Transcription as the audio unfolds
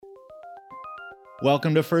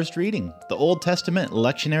Welcome to First Reading, the Old Testament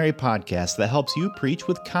lectionary podcast that helps you preach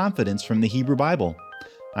with confidence from the Hebrew Bible.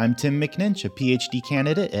 I'm Tim McNinch, a PhD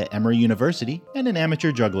candidate at Emory University and an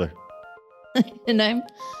amateur juggler. And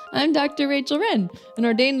I'm Dr. Rachel Wren, an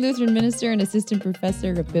ordained Lutheran minister and assistant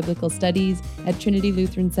professor of biblical studies at Trinity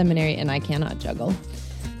Lutheran Seminary, and I cannot juggle.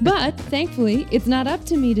 But thankfully, it's not up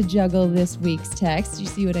to me to juggle this week's text. You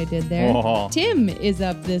see what I did there? Oh. Tim is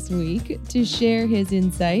up this week to share his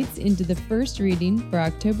insights into the first reading for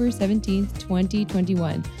October 17th,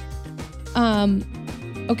 2021.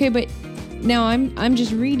 Okay, but now I'm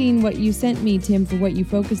just reading what you sent me, Tim, for what you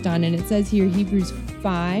focused on, and it says here Hebrews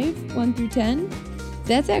 5, 1 through 10.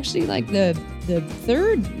 That's actually like the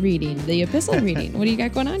third reading, the epistle reading. What do you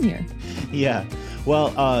got going on here? Yeah.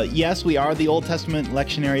 Well, yes, we are the Old Testament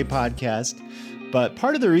lectionary podcast, but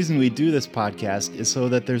part of the reason we do this podcast is so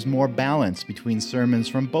that there's more balance between sermons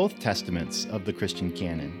from both testaments of the Christian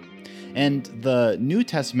canon. And the New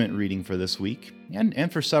Testament reading for this week,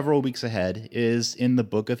 and for several weeks ahead, is in the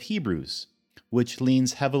book of Hebrews, which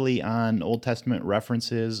leans heavily on Old Testament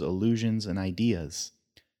references, allusions, and ideas.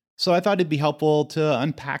 So I thought it'd be helpful to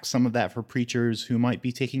unpack some of that for preachers who might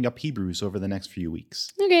be taking up Hebrews over the next few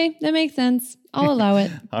weeks. Okay, that makes sense. I'll allow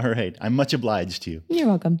it. All right. I'm much obliged to you. You're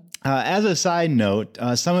welcome. As a side note,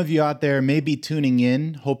 some of you out there may be tuning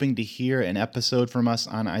in, hoping to hear an episode from us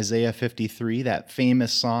on Isaiah 53, that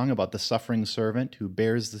famous song about the suffering servant who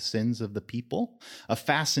bears the sins of the people, a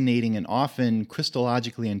fascinating and often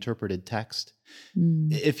Christologically interpreted text.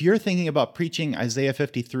 If you're thinking about preaching Isaiah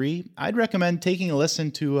 53, I'd recommend taking a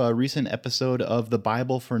listen to a recent episode of The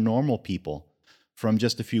Bible for Normal People from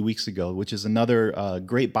just a few weeks ago, which is another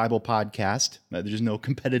great Bible podcast. There's no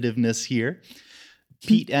competitiveness here.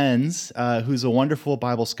 Pete Enns, who's a wonderful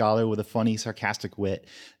Bible scholar with a funny, sarcastic wit,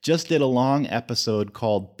 just did a long episode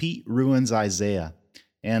called Pete Ruins Isaiah.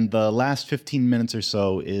 And the last 15 minutes or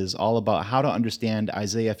so is all about how to understand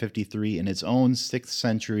Isaiah 53 in its own 6th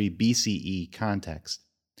century BCE context.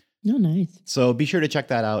 Oh, nice. So be sure to check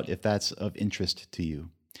that out if that's of interest to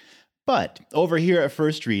you. But over here at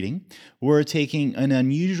First Reading, we're taking an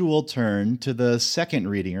unusual turn to the second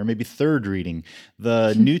reading, or maybe third reading,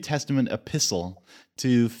 the New Testament epistle,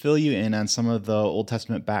 to fill you in on some of the Old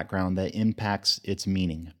Testament background that impacts its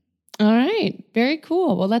meaning. All right. Very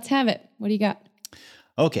cool. Well, let's have it. What do you got?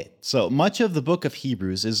 Okay, so much of the book of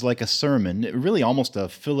Hebrews is like a sermon, really almost a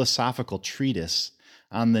philosophical treatise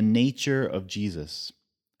on the nature of Jesus,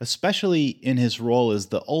 especially in his role as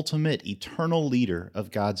the ultimate eternal leader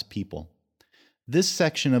of God's people. This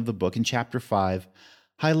section of the book in chapter 5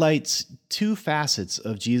 highlights two facets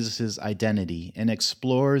of Jesus' identity and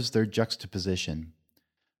explores their juxtaposition.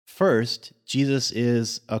 First, Jesus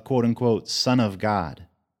is a quote-unquote Son of God.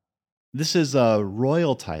 This is a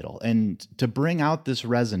royal title, and to bring out this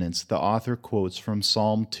resonance, the author quotes from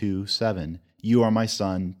Psalm 2:7, "You are my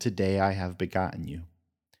son, today I have begotten you."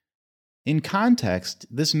 In context,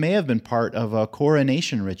 this may have been part of a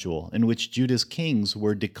coronation ritual in which Judah's kings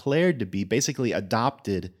were declared to be basically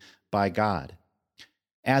adopted by God.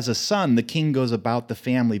 As a son, the king goes about the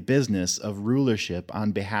family business of rulership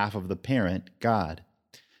on behalf of the parent, God.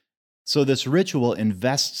 So this ritual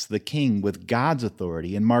invests the king with God's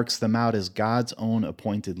authority and marks them out as God's own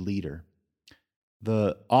appointed leader.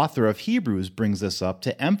 The author of Hebrews brings this up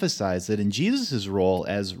to emphasize that in Jesus' role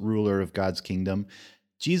as ruler of God's kingdom,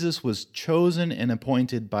 Jesus was chosen and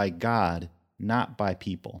appointed by God, not by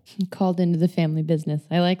people. Called into the family business.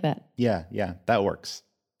 I like that. Yeah, that works.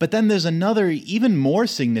 But then there's another, even more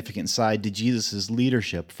significant side to Jesus'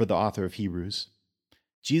 leadership for the author of Hebrews.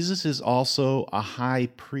 Jesus is also a high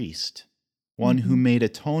priest, one who made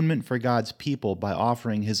atonement for God's people by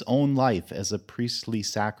offering his own life as a priestly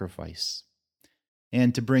sacrifice.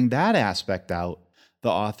 And to bring that aspect out,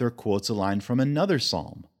 the author quotes a line from another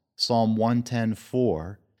psalm, Psalm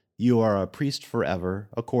 110:4, "You are a priest forever,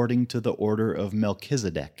 according to the order of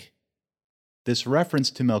Melchizedek." This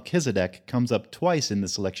reference to Melchizedek comes up twice in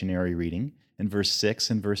this lectionary reading, in verse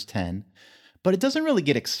 6 and verse 10, but it doesn't really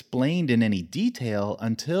get explained in any detail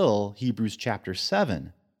until Hebrews chapter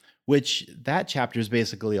 7, which that chapter is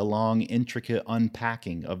basically a long, intricate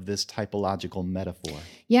unpacking of this typological metaphor.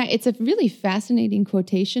 Yeah, it's a really fascinating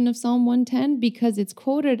quotation of Psalm 110 because it's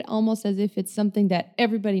quoted almost as if it's something that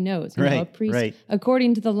everybody knows. You know, a priest,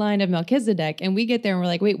 according to the line of Melchizedek. And we get there and we're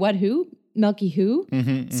like, wait, what, who? Melchi-who?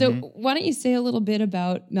 So why don't you say a little bit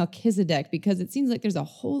about Melchizedek? Because it seems like there's a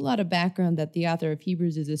whole lot of background that the author of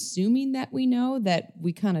Hebrews is assuming that we know that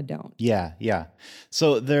we kind of don't. Yeah.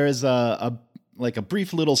 So there's a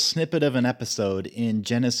brief little snippet of an episode in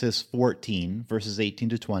Genesis 14, verses 18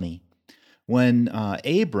 to 20, when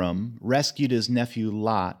Abram rescued his nephew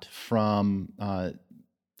Lot from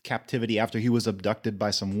captivity after he was abducted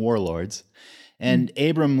by some warlords. And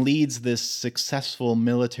Abram leads this successful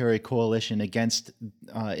military coalition against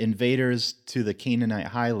invaders to the Canaanite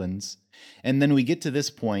highlands. And then we get to this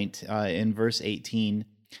point in verse 18,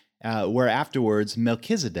 where afterwards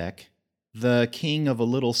Melchizedek, the king of a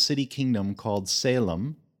little city kingdom called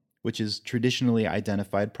Salem, which is traditionally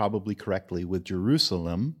identified, probably correctly, with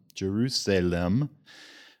Jerusalem,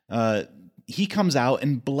 he comes out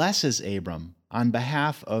and blesses Abram on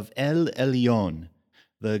behalf of El Elyon,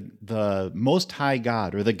 the Most High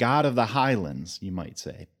God, or the God of the Highlands, you might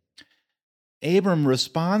say. Abram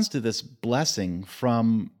responds to this blessing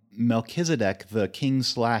from Melchizedek, the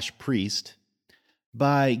king/priest,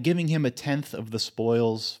 by giving him a tenth of the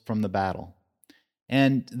spoils from the battle.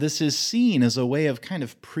 And this is seen as a way of kind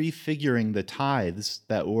of prefiguring the tithes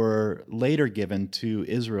that were later given to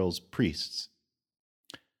Israel's priests.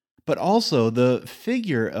 But also, the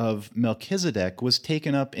figure of Melchizedek was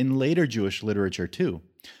taken up in later Jewish literature too,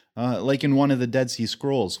 like in one of the Dead Sea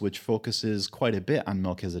Scrolls, which focuses quite a bit on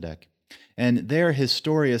Melchizedek. And there, his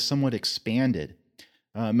story is somewhat expanded.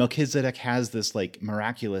 Melchizedek has this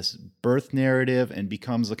miraculous birth narrative and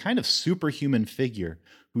becomes a kind of superhuman figure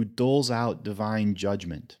who doles out divine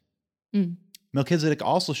judgment. Melchizedek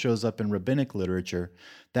also shows up in rabbinic literature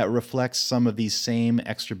that reflects some of these same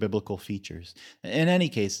extra-biblical features. In any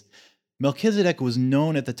case, Melchizedek was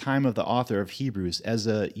known at the time of the author of Hebrews as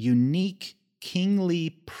a unique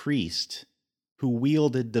kingly priest who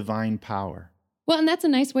wielded divine power. Well, and that's a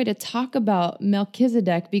nice way to talk about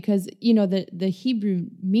Melchizedek because, the Hebrew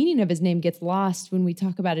meaning of his name gets lost when we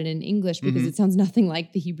talk about it in English because it sounds nothing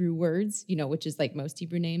like the Hebrew words, which is like most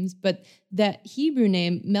Hebrew names. But that Hebrew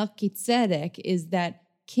name, Melchizedek, is that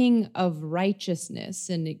king of righteousness,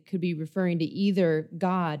 and it could be referring to either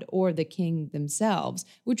God or the king themselves,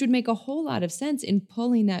 which would make a whole lot of sense in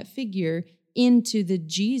pulling that figure into the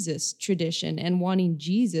Jesus tradition and wanting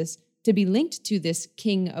Jesus to be linked to this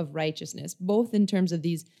king of righteousness, both in terms of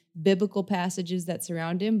these biblical passages that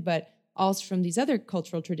surround him, but also from these other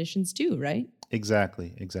cultural traditions too, right?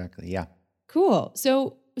 Exactly, yeah. Cool.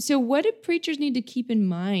 So what do preachers need to keep in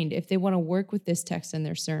mind if they want to work with this text in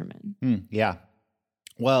their sermon? Yeah.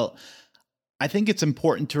 Well, I think it's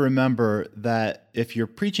important to remember that if you're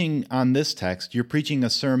preaching on this text, you're preaching a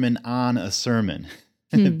sermon on a sermon.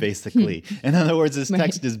 Basically. In other words, this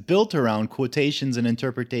text is built around quotations and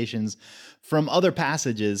interpretations from other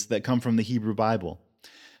passages that come from the Hebrew Bible.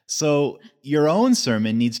 So your own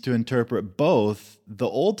sermon needs to interpret both the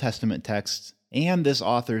Old Testament texts and this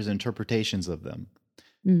author's interpretations of them.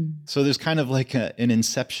 So there's kind of like an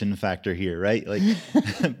inception factor here, right?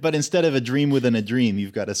 But instead of a dream within a dream,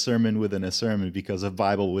 you've got a sermon within a sermon because of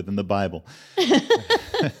Bible within the Bible.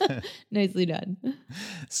 Nicely done.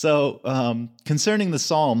 So concerning the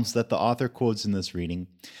Psalms that the author quotes in this reading,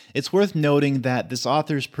 it's worth noting that this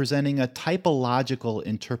author is presenting a typological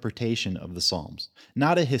interpretation of the Psalms,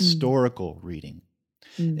 not a historical reading.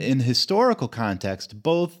 In historical context,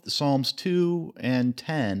 both Psalms 2 and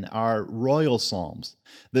 10 are royal psalms.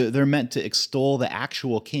 They're meant to extol the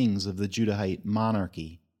actual kings of the Judahite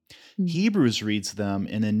monarchy. Hebrews reads them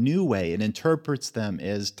in a new way and interprets them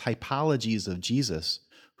as typologies of Jesus,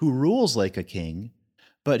 who rules like a king,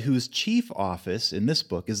 but whose chief office in this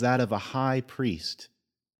book is that of a high priest.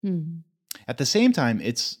 At the same time,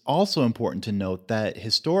 it's also important to note that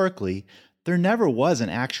historically, there never was an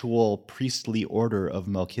actual priestly order of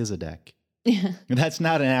Melchizedek. That's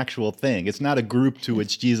not an actual thing. It's not a group to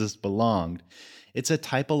which Jesus belonged. It's a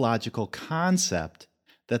typological concept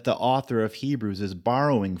that the author of Hebrews is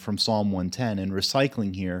borrowing from Psalm 110 and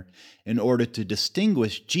recycling here in order to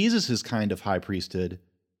distinguish Jesus' kind of high priesthood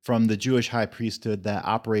from the Jewish high priesthood that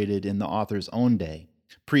operated in the author's own day.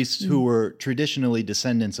 Priests who were traditionally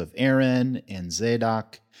descendants of Aaron and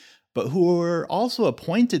Zadok, but who were also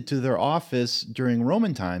appointed to their office during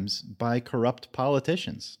Roman times by corrupt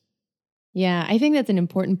politicians. Yeah, I think that's an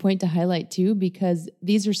important point to highlight too, because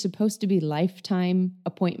these are supposed to be lifetime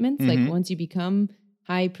appointments. Like once you become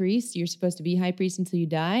high priest, you're supposed to be high priest until you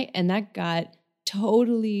die. And that got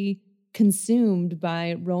totally consumed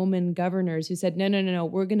by Roman governors who said, no,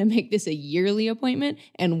 we're going to make this a yearly appointment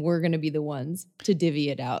and we're going to be the ones to divvy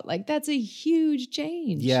it out. Like, that's a huge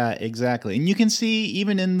change. Yeah, exactly. And you can see,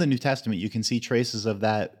 even in the New Testament, you can see traces of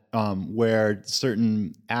that where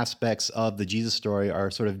certain aspects of the Jesus story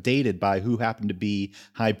are sort of dated by who happened to be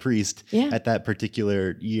high priest at that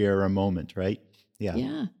particular year or moment, right?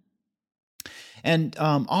 Yeah. And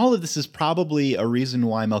all of this is probably a reason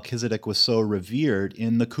why Melchizedek was so revered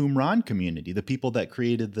in the Qumran community, the people that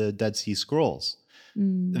created the Dead Sea Scrolls.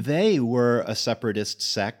 They were a separatist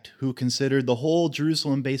sect who considered the whole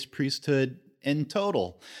Jerusalem-based priesthood in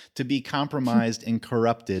total to be compromised and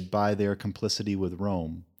corrupted by their complicity with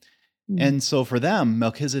Rome. And so for them,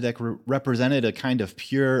 Melchizedek represented a kind of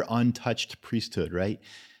pure, untouched priesthood, right?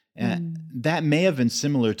 And that may have been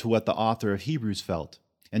similar to what the author of Hebrews felt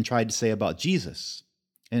and tried to say about Jesus.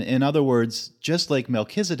 In other words, just like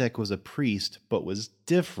Melchizedek was a priest, but was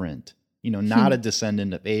different, not a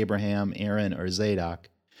descendant of Abraham, Aaron, or Zadok,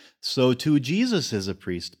 so too Jesus is a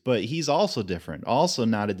priest, but he's also different, also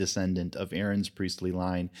not a descendant of Aaron's priestly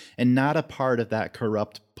line, and not a part of that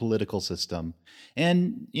corrupt political system.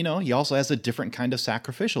 And, he also has a different kind of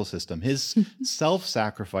sacrificial system. His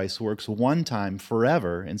self-sacrifice works one time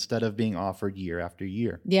forever instead of being offered year after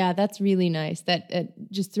year. Yeah, that's really nice. That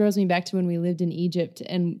just throws me back to when we lived in Egypt.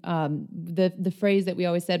 And the phrase that we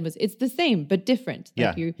always said was, it's the same, but different.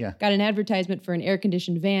 Like you got an advertisement for an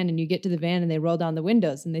air-conditioned van, and you get to the van and they roll down the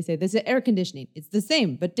windows and they say, this is air conditioning. It's the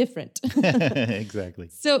same, but different. Exactly.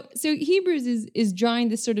 So Hebrews is drawing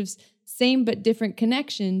this sort of same but different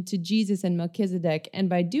connection to Jesus and Melchizedek, and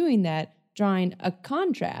by doing that, drawing a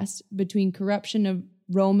contrast between corruption of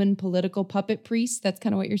Roman political puppet priests. That's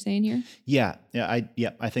kind of what you're saying here? Yeah,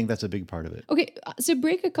 I think that's a big part of it. Okay, so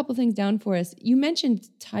break a couple things down for us. You mentioned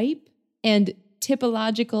type and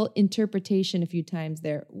typological interpretation a few times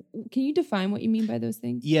there. Can you define what you mean by those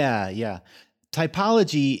things? Yeah.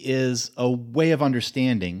 Typology is a way of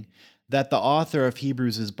understanding that the author of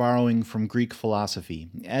Hebrews is borrowing from Greek philosophy.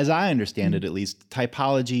 As I understand it, at least,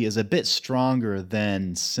 typology is a bit stronger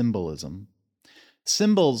than symbolism.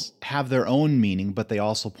 Symbols have their own meaning, but they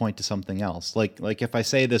also point to something else. Like if I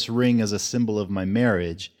say this ring is a symbol of my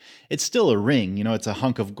marriage, it's still a ring. It's a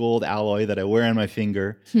hunk of gold alloy that I wear on my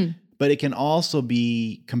finger. But it can also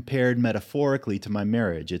be compared metaphorically to my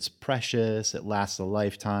marriage. It's precious. It lasts a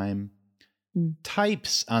lifetime.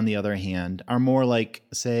 Types, on the other hand, are more like,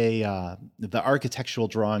 say, the architectural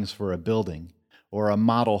drawings for a building or a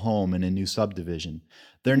model home in a new subdivision.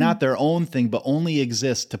 They're not their own thing, but only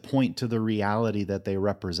exist to point to the reality that they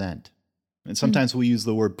represent. And sometimes we use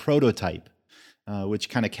the word prototype, which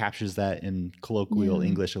kind of captures that in colloquial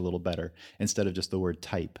English a little better, instead of just the word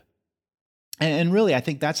type. And really, I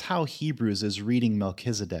think that's how Hebrews is reading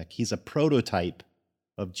Melchizedek. He's a prototype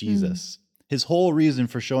of Jesus. His whole reason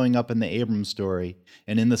for showing up in the Abram story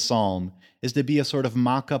and in the Psalm is to be a sort of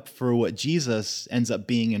mock-up for what Jesus ends up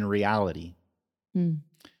being in reality.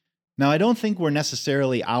 Now, I don't think we're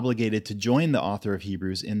necessarily obligated to join the author of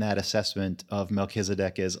Hebrews in that assessment of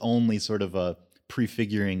Melchizedek as only sort of a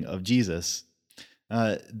prefiguring of Jesus.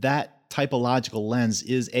 That typological lens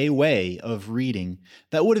is a way of reading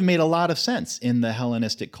that would have made a lot of sense in the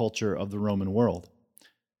Hellenistic culture of the Roman world.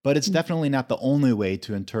 But it's definitely not the only way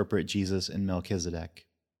to interpret Jesus and Melchizedek.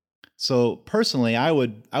 So personally, I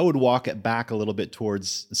would walk it back a little bit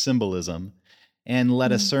towards symbolism and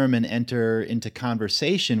let a sermon enter into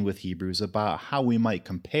conversation with Hebrews about how we might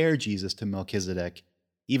compare Jesus to Melchizedek,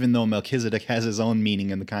 even though Melchizedek has his own meaning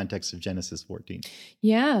in the context of Genesis 14.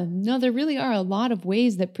 Yeah, no, there really are a lot of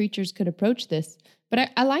ways that preachers could approach this. But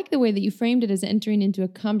I like the way that you framed it as entering into a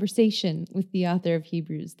conversation with the author of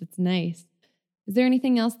Hebrews. That's nice. Is there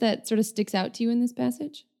anything else that sort of sticks out to you in this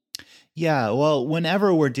passage? Yeah, well,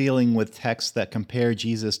 whenever we're dealing with texts that compare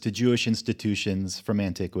Jesus to Jewish institutions from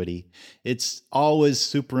antiquity, it's always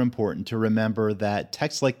super important to remember that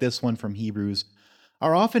texts like this one from Hebrews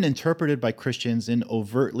are often interpreted by Christians in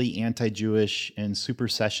overtly anti-Jewish and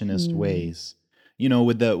supersessionist ways.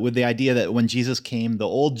 With the idea that when Jesus came, the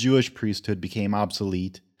old Jewish priesthood became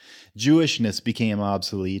obsolete, Jewishness became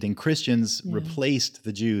obsolete, and Christians replaced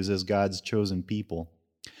the Jews as God's chosen people.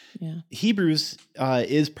 Hebrews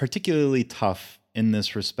is particularly tough in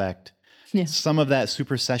this respect. Some of that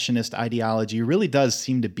supersessionist ideology really does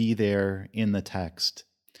seem to be there in the text.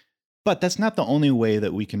 But that's not the only way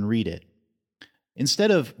that we can read it.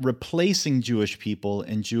 Instead of replacing Jewish people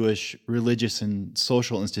and Jewish religious and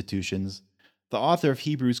social institutions, the author of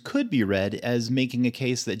Hebrews could be read as making a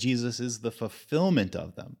case that Jesus is the fulfillment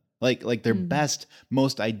of them, like their best,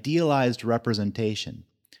 most idealized representation.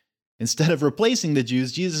 Instead of replacing the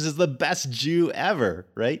Jews, Jesus is the best Jew ever,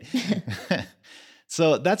 right?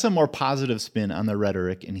 So that's a more positive spin on the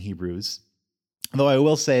rhetoric in Hebrews. Though I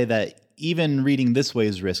will say that even reading this way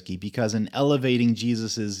is risky, because in elevating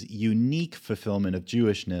Jesus' unique fulfillment of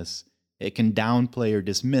Jewishness, it can downplay or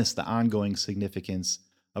dismiss the ongoing significance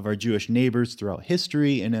of our Jewish neighbors throughout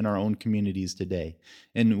history and in our own communities today.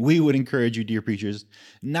 And we would encourage you, dear preachers,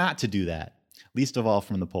 not to do that, least of all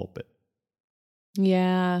from the pulpit.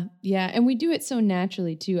 Yeah. And we do it so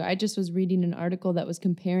naturally, too. I just was reading an article that was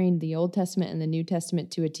comparing the Old Testament and the New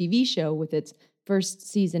Testament to a TV show with its first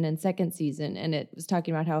season and second season, and it was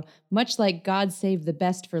talking about how much like God saved the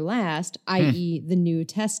best for last, i.e. the New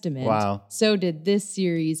Testament, wow. so did this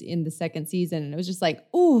series in the second season. And it was just like,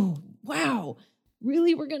 oh, wow,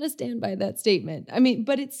 really? We're going to stand by that statement. I mean,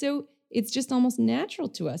 but it's just almost natural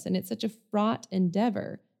to us, and it's such a fraught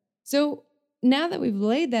endeavor. So now that we've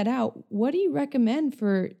laid that out, what do you recommend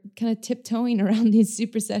for kind of tiptoeing around these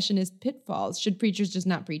supersessionist pitfalls? Should preachers just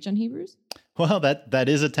not preach on Hebrews? Well, that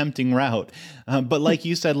is a tempting route. But like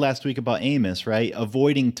you said last week about Amos, right?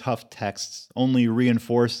 Avoiding tough texts only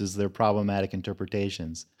reinforces their problematic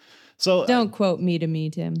interpretations. So don't quote me to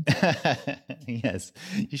me, Tim. Yes,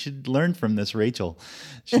 you should learn from this, Rachel.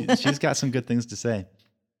 She's got some good things to say.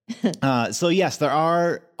 So yes, there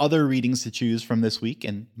are other readings to choose from this week,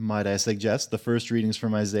 and might I suggest the first readings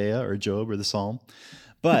from Isaiah or Job or the Psalm.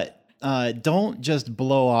 But don't just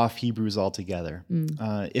blow off Hebrews altogether.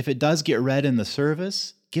 If it does get read in the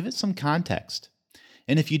service, give it some context.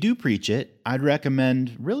 And if you do preach it, I'd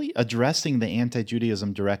recommend really addressing the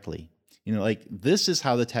anti-Judaism directly. Like this is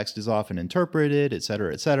how the text is often interpreted, et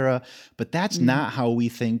cetera, et cetera. But that's not how we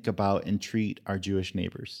think about and treat our Jewish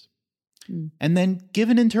neighbors. And then give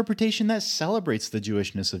an interpretation that celebrates the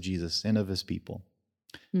Jewishness of Jesus and of his people.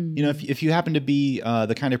 If you happen to be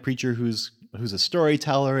the kind of preacher who's a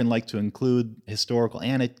storyteller and like to include historical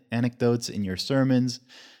anecdotes in your sermons,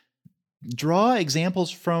 draw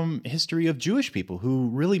examples from history of Jewish people who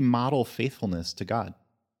really model faithfulness to God.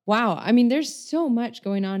 Wow. I mean, there's so much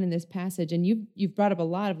going on in this passage, and you've brought up a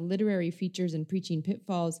lot of literary features and preaching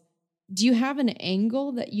pitfalls. Do you have an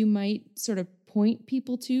angle that you might sort of point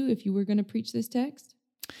people to if you were going to preach this text?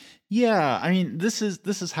 Yeah, I mean, this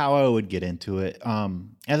is how I would get into it.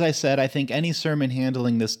 As I said, I think any sermon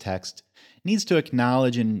handling this text needs to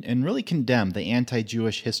acknowledge and really condemn the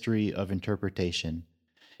anti-Jewish history of interpretation.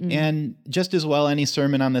 And just as well, any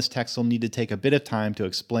sermon on this text will need to take a bit of time to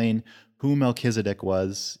explain who Melchizedek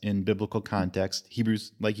was in biblical context.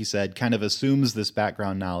 Hebrews, like you said, kind of assumes this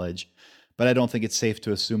background knowledge, but I don't think it's safe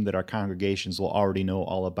to assume that our congregations will already know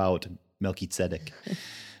all about Melchizedek.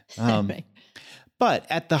 Right. But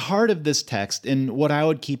at the heart of this text, and what I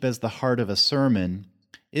would keep as the heart of a sermon,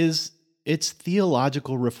 is its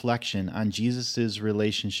theological reflection on Jesus'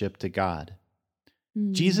 relationship to God.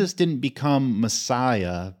 Jesus didn't become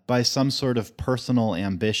Messiah by some sort of personal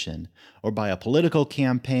ambition, or by a political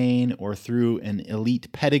campaign, or through an elite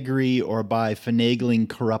pedigree, or by finagling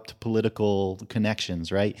corrupt political connections,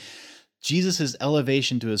 right? Jesus'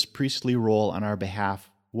 elevation to his priestly role on our behalf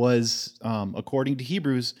was, according to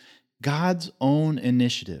Hebrews, God's own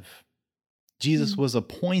initiative. Jesus was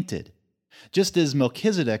appointed, just as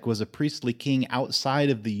Melchizedek was a priestly king outside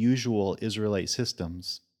of the usual Israelite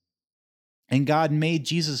systems. And God made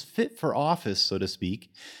Jesus fit for office, so to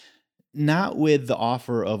speak, not with the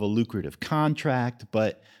offer of a lucrative contract,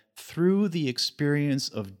 but through the experience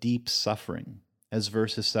of deep suffering, as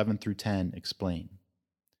verses 7 through 10 explain.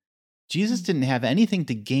 Jesus didn't have anything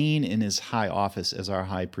to gain in his high office as our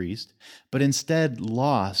high priest, but instead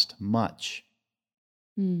lost much.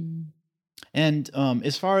 And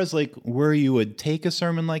as far as like where you would take a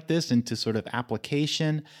sermon like this into sort of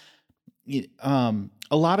application,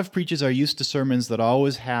 a lot of preachers are used to sermons that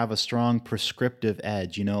always have a strong prescriptive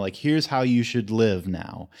edge, like here's how you should live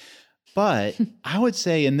now. But I would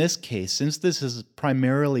say in this case, since this is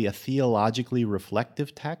primarily a theologically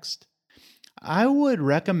reflective text, I would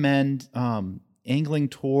recommend angling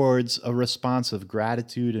towards a response of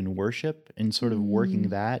gratitude and worship and sort of working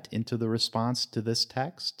that into the response to this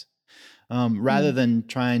text. Rather than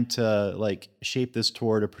trying to like shape this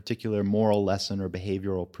toward a particular moral lesson or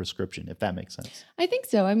behavioral prescription, if that makes sense. I think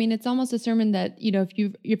so. I mean, it's almost a sermon that,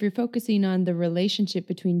 if you're focusing on the relationship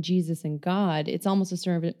between Jesus and God, it's almost a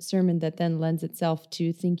sermon that then lends itself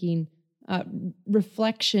to thinking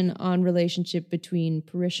reflection on relationship between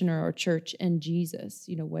parishioner or church and Jesus.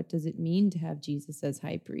 What does it mean to have Jesus as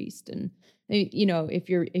high priest? And if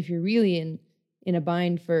you're really in a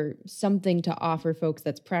bind for something to offer folks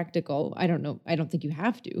that's practical, I don't know. I don't think you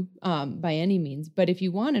have to by any means. But if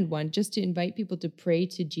you wanted one, just to invite people to pray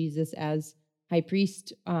to Jesus as high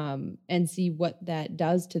priest and see what that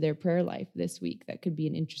does to their prayer life this week, that could be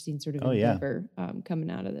an interesting sort of endeavor coming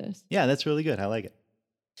out of this. Yeah, that's really good. I like it.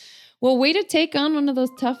 Well, way to take on one of those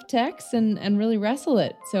tough texts and really wrestle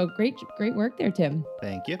it. So great work there, Tim.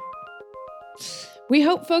 Thank you. We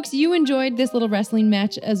hope, folks, you enjoyed this little wrestling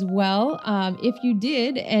match as well. If you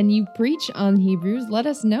did and you preach on Hebrews, let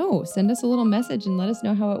us know. Send us a little message and let us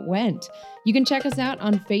know how it went. You can check us out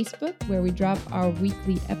on Facebook, where we drop our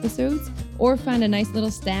weekly episodes, or find a nice little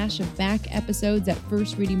stash of back episodes at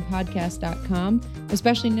firstreadingpodcast.com,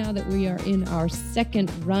 especially now that we are in our second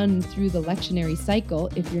run through the lectionary cycle.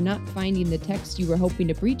 If you're not finding the text you were hoping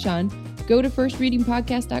to preach on, go to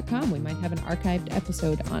firstreadingpodcast.com. We might have an archived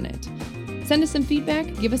episode on it. Send us some feedback,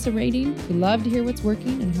 give us a rating. We love to hear what's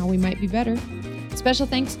working and how we might be better. Special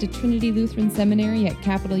thanks to Trinity Lutheran Seminary at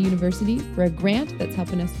Capital University for a grant that's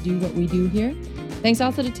helping us do what we do here. Thanks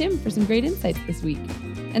also to Tim for some great insights this week.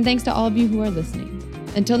 And thanks to all of you who are listening.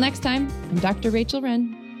 Until next time, I'm Dr. Rachel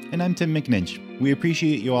Wren. And I'm Tim McNinch. We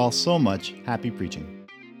appreciate you all so much. Happy preaching.